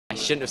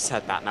shouldn't have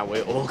said that. Now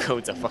we're all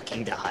going to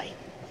fucking die.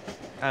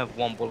 I have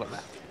 1 bullet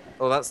left.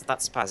 Oh, that's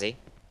Spazzy.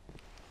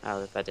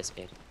 Oh, that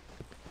disappeared.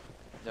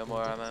 No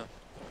more ammo.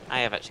 I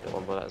have actually got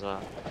 1 bullet as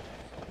well.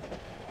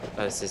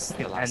 Oh, this is We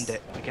the can last. end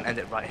it. We can end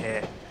it right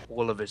here.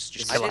 All of us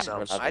just This kill is the last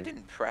ourselves. one. I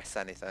didn't press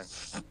anything.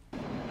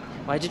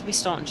 Why did we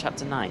start in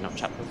chapter 9, not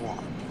chapter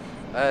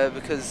 1?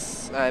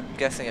 Because I'm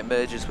guessing it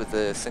merges with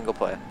the single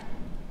player.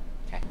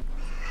 Okay.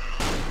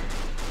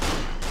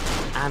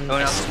 And No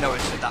one else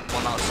noticed that that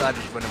one outside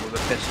was running with a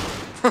pistol.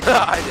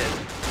 I did.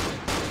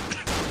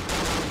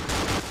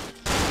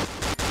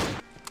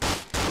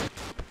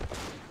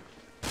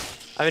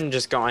 I haven't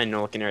just got in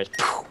and looking here.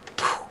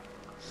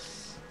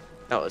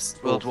 That was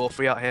World War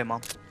 3 out here,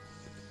 man.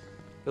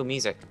 Ooh,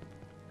 music.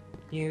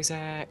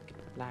 Music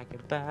like a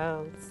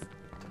bells.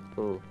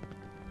 Ooh.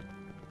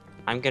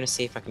 I'm gonna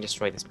see if I can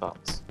destroy this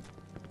box.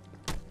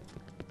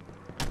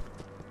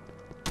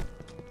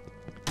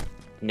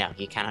 No,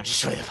 you cannot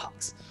destroy the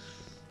box.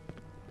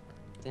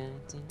 Dun,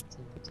 dun,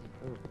 dun, dun.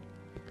 Ooh,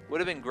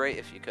 Would have been great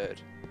if you could.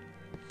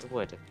 it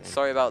would have been.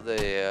 Sorry about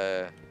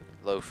the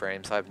low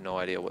frames. I have no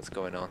idea what's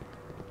going on.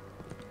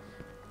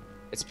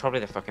 It's probably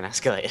the fucking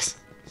escalators.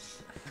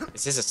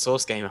 This is a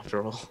source game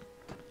after all.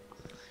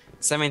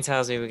 Something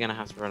tells me we're gonna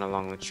have to run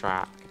along the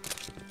track.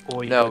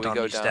 Or you No, go we down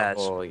go these down. stairs.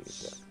 Or yeah.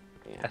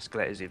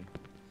 Escalators even.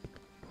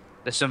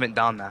 There's something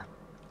down there.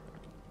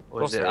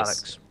 Or is it Of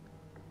Alex?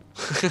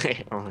 course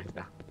oh my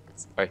god.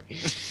 Sorry.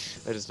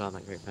 I just found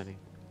that great funny.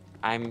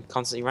 I'm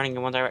constantly running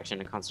in one direction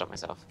and can't stop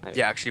myself. There we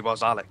Yeah, actually it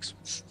was Alex.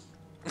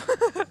 go.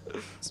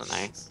 That's not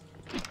nice.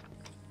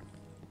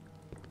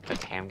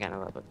 Okay, I'm getting a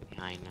little bit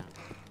behind now.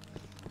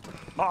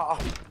 Oh,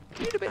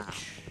 beat a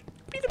bitch.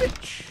 Beat a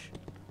bitch.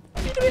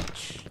 Beat a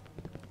bitch.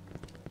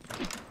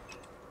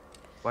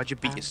 Why'd you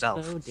beat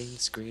yourself? Loading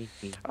screen.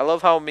 I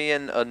love how me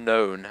and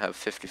Unknown have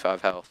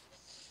 55 health.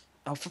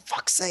 Oh, for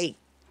fuck's sake!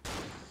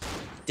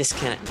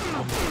 Disconnect.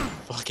 Oh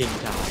my fucking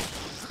die.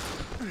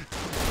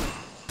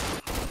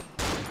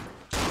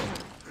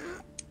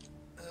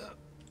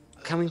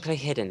 Can we play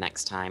hidden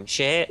next time?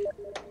 Shit!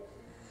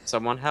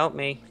 Someone help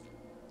me.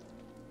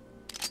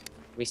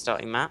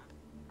 Restarting map.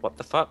 What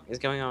the fuck is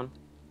going on?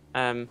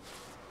 There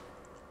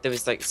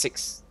was like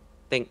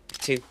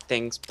 2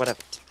 things, whatever.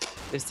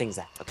 There's things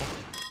there, okay?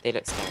 They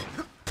look scary.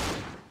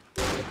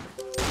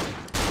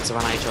 So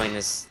when I join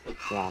this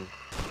one.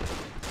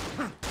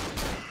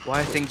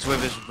 Why are things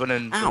with us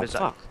running Ow, with, us,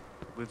 fuck.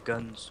 with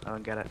guns? I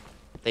don't get it.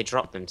 They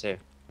dropped them too.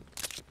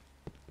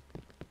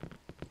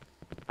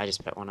 I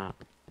just put one out.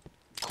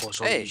 Of course,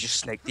 Hey, you just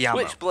snake the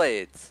ammo.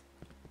 Switchblades.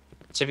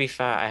 To be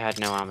fair, I had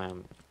no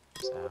ammo,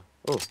 so...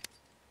 Ooh.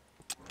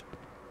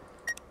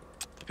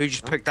 Who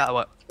just picked that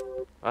up?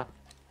 What?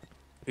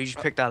 Who just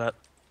picked that up?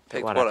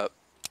 Pick What what up? up?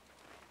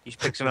 You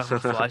just picked something up on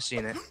the floor, I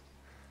seen it.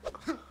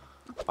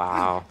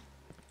 Wow.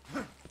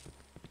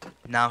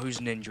 Now who's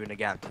ninjaing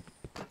again?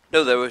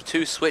 No, there were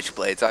 2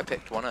 switchblades. I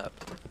picked one up.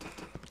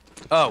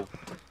 Oh,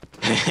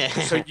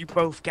 so you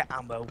both get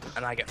ammo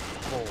and I get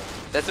 4.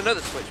 There's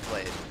another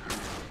switchblade.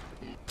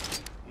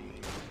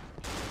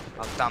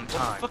 About damn What the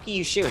time. fuck are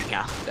you shooting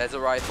at? There's a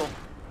rifle.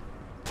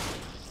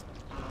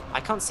 I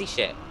can't see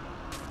shit.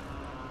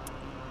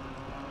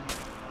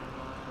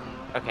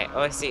 Okay,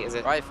 all I see is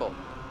a... Rifle.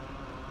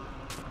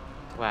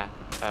 Where?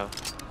 Oh.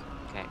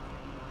 Okay.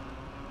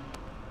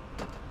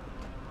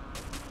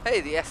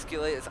 Hey, the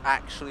escalators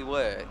actually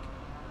work.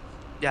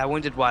 Yeah, I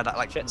wondered why that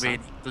like Shit, really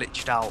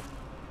glitched out.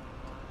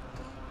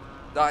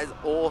 That is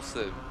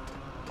awesome.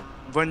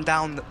 Run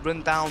down the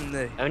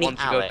Only one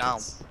to go down.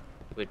 Alex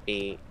would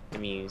be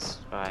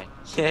amused by...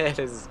 Yeah,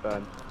 this is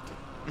fun.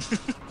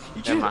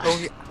 You Never mind.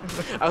 only...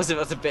 I was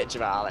about to bitch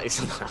about Alex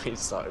and I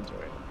just started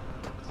enjoying it.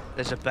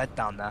 There's a bed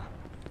down there.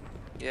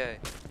 Yay.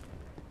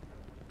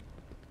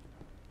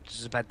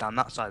 There's a bed down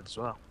that side as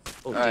well.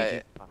 Oh, Alright.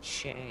 dude. Oh,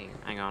 shit.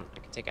 Hang on. I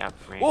can take it out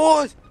from range.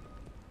 What?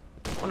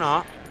 Or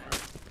not.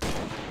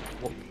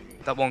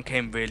 That one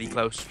came really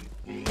close.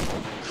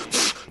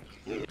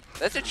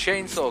 There's a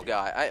chainsaw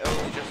guy. I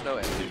only just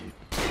noticed.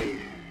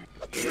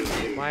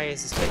 Why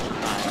is this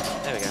glitching by?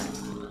 There we go.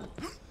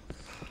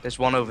 There's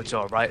one over to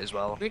our right as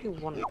well. Really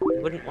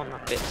wouldn't want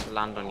that bit to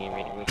land on you,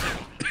 really, would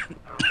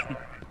you?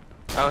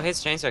 Oh,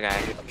 here's Chainsaw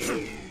Guy.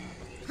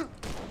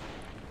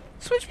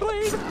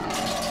 Switchblade.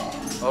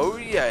 Oh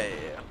yeah.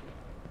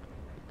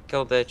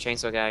 Killed the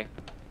Chainsaw Guy.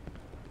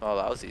 Oh,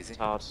 that was easy.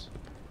 Todd.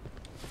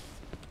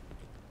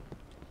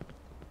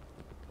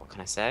 What can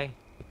I say?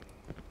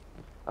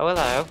 Oh,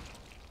 hello.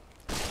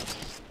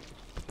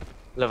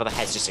 Love how the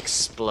heads just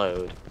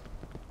explode.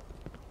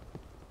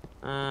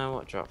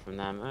 What dropped from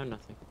them? Oh,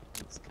 nothing.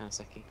 It's kind of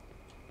sucky.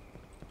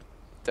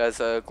 There's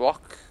a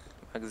Glock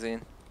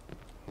magazine.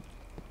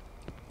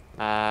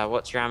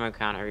 What's your ammo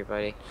count,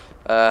 everybody?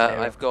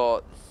 I've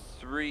got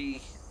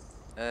 3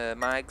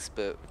 mags,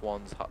 but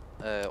one's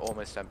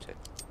almost empty.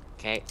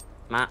 Okay,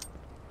 Matt.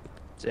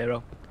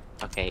 0.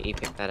 Okay, you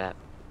picked that up.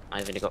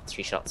 I've only got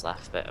 3 shots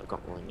left, but I've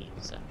got more than you,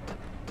 so...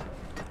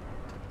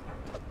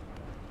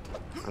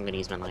 I'm gonna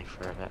use my knife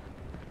for a bit.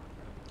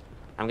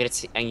 I'm gonna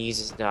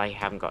use it. No, I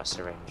haven't got a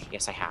syringe.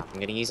 Yes, I have. I'm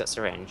gonna use that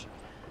syringe,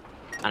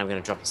 and I'm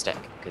gonna drop a stick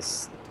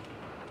because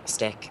a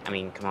stick. I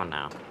mean, come on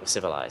now, we're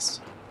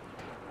civilized.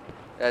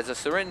 There's a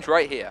syringe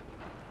right here.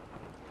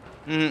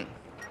 Mm.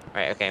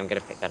 Right. Okay, I'm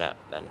gonna pick that up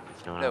then.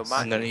 If no one else.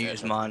 I'm gonna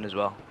use mine as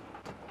well.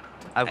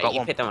 I've got you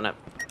one. pick that one up.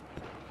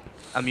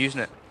 I'm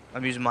using it.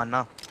 I'm using mine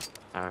now.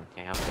 Oh,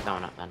 okay, I'll pick that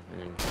one up then.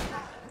 And then...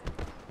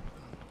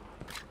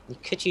 You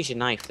could use your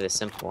knife for the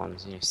simple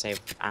ones, you know, save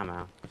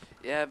ammo.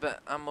 Yeah, but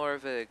I'm more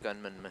of a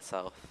gunman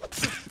myself.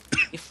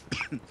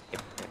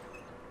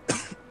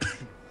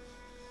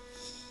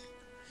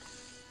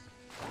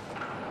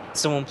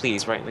 Someone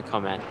please write in the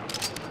comment,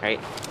 right,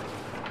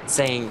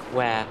 saying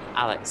where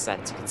Alex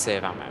said to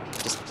conserve ammo.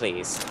 Just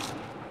please.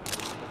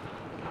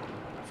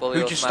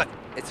 Fully automatic.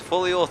 It's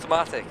fully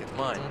automatic. It's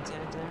mine.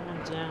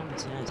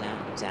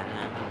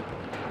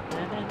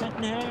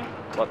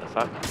 What the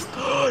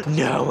fuck?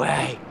 No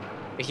way!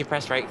 If you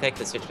press right click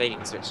the switch blade, you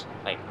can switch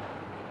like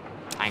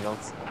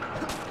angles.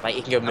 Like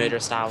you can go murder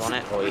style on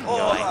it, or you can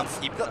go like.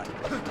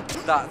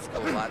 That's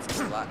cool. That's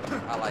cool. I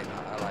like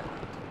that. I like that.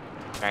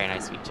 Very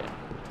nice feature.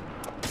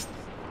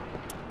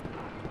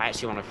 I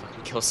actually want to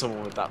fucking kill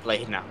someone with that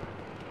blade now.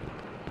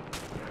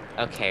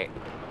 Okay.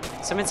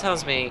 Someone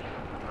tells me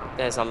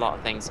there's a lot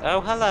of things.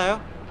 Oh,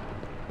 hello.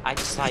 I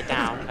just slide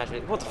down.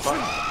 What the fuck?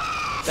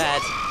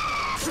 Bed.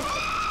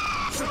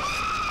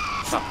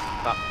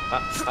 Up.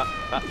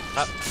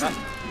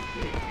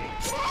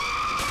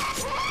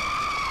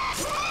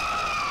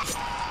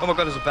 Oh my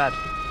god, there's a bed.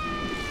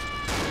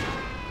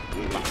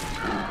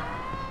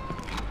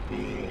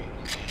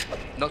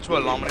 Not to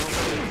alarm anyone,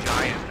 but there's a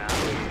giant now.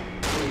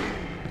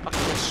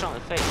 Fucking get shot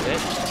in the face,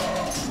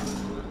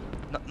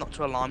 bitch. Not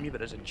to alarm you, but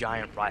there's a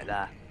giant right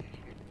there.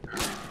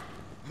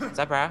 Is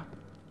that bro?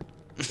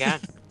 Yeah.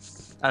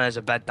 And there's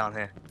a bed down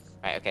here.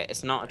 Right, okay,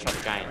 it's not a trap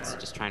giant, so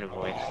just try and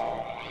avoid.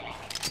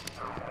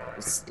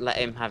 Just let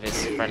him have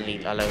his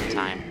friendly alone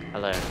time.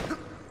 Alone.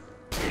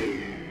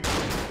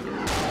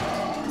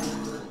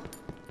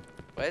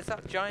 Where's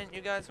that giant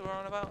you guys were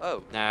on about?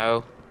 Oh.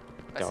 No.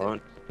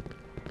 Don't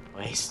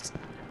waste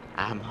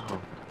ammo.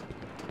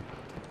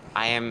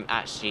 I am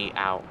actually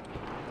out.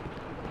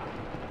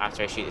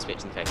 After I shoot this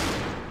bitch in the face.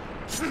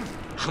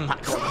 I'm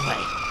not going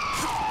away.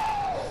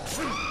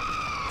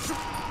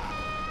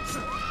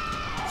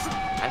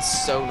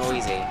 That's so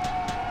noisy.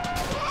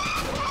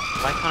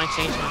 Why can't I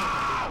change my...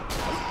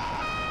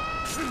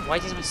 Why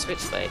does my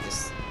switchblade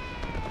just...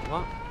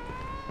 What?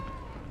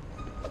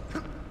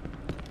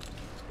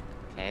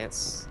 Okay,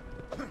 it's...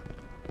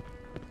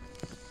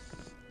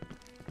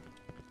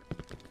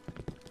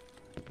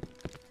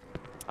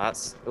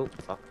 That's... Oh,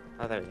 fuck.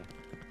 Oh, there we go.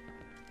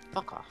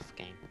 Fuck off,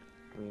 game.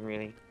 I mean,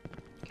 really?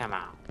 Come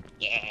on.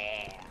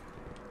 Yeah!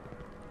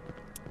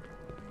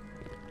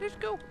 Let's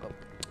go. Oh.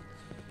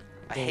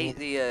 I hate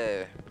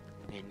the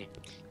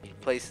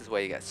places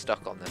where you get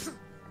stuck on them.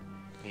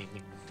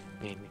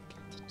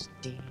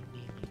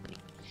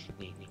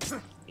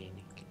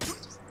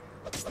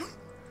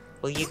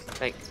 Well, you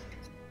like.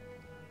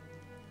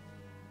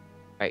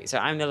 Right, so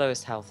I'm the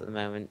lowest health at the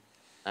moment,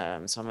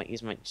 so I might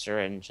use my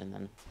syringe and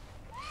then.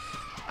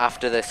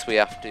 After this, we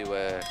have to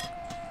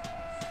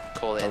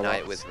call it a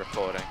night with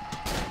recording.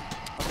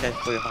 Okay,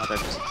 for your hard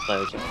just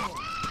explode you.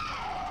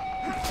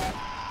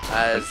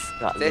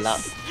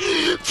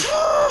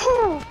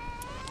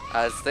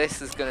 As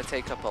this is going to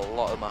take up a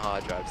lot of my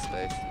hard drive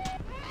space.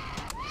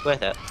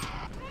 Worth it.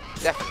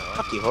 Definitely.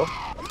 Fuck you, whore.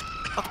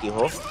 Fuck you,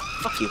 whore.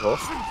 Fuck you, whore.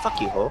 Fuck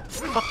you, whore.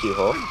 Fuck you,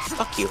 whore.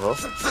 Fuck you, whore.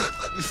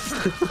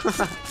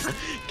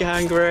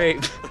 Gang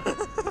rape.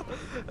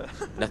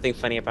 Nothing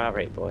funny about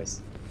rape,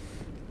 boys.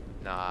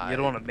 Nah. You're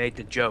the one that made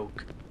the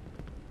joke.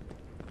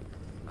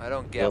 I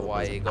don't get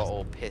why you got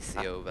all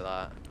pissy over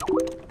that.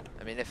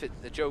 I mean, if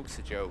the joke's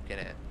a joke,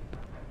 innit?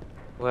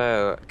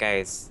 Whoa,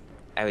 guys.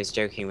 I was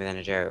joking within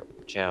a joke.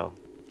 Chill.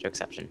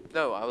 Jokeception.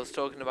 No, I was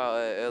talking about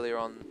earlier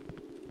on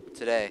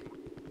today.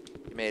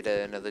 You made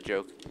another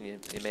joke. You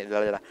made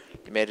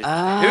it.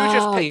 Oh, who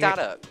just picked that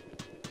up?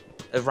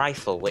 A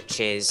rifle, which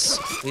is...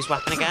 Whose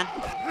weapon again?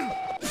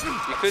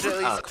 You could at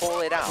least call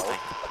it out.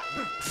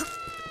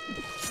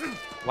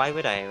 Why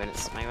would I when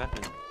it's my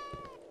weapon?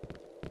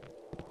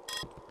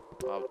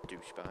 Oh,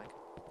 douchebag.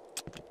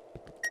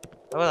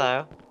 Oh,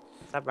 hello.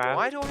 Is that bro?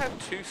 Why do I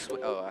have two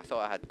Oh, I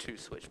thought I had two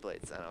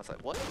switchblades then. I was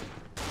like, what?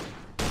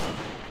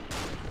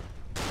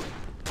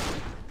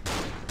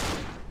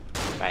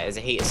 Right, there's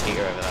a heater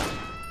speaker over there.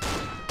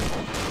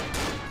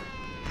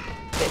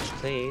 Bitch,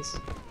 please.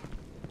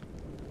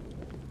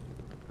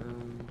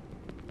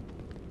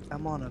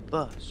 I'm on a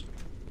bus.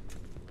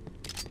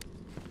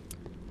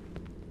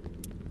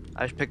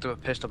 I just picked up a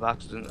pistol by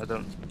accident. I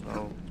don't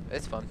know.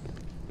 It's fun.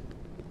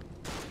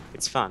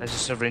 It's fun. There's a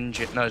syringe.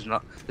 No, there's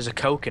not. There's a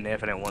Coke in here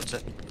if anyone wants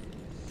it.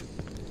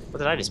 What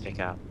did I just pick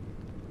up?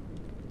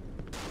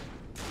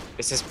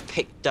 It says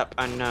picked up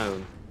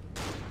unknown.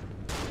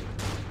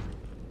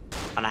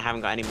 And I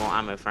haven't got any more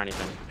ammo for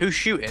anything. Who's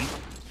shooting?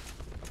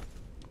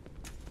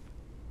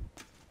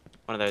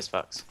 One of those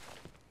fucks.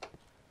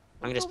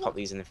 I'm gonna just pop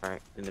these in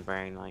the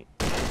brain, like.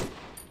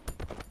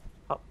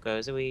 Pop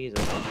goes a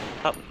weasel.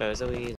 Pop goes a weasel.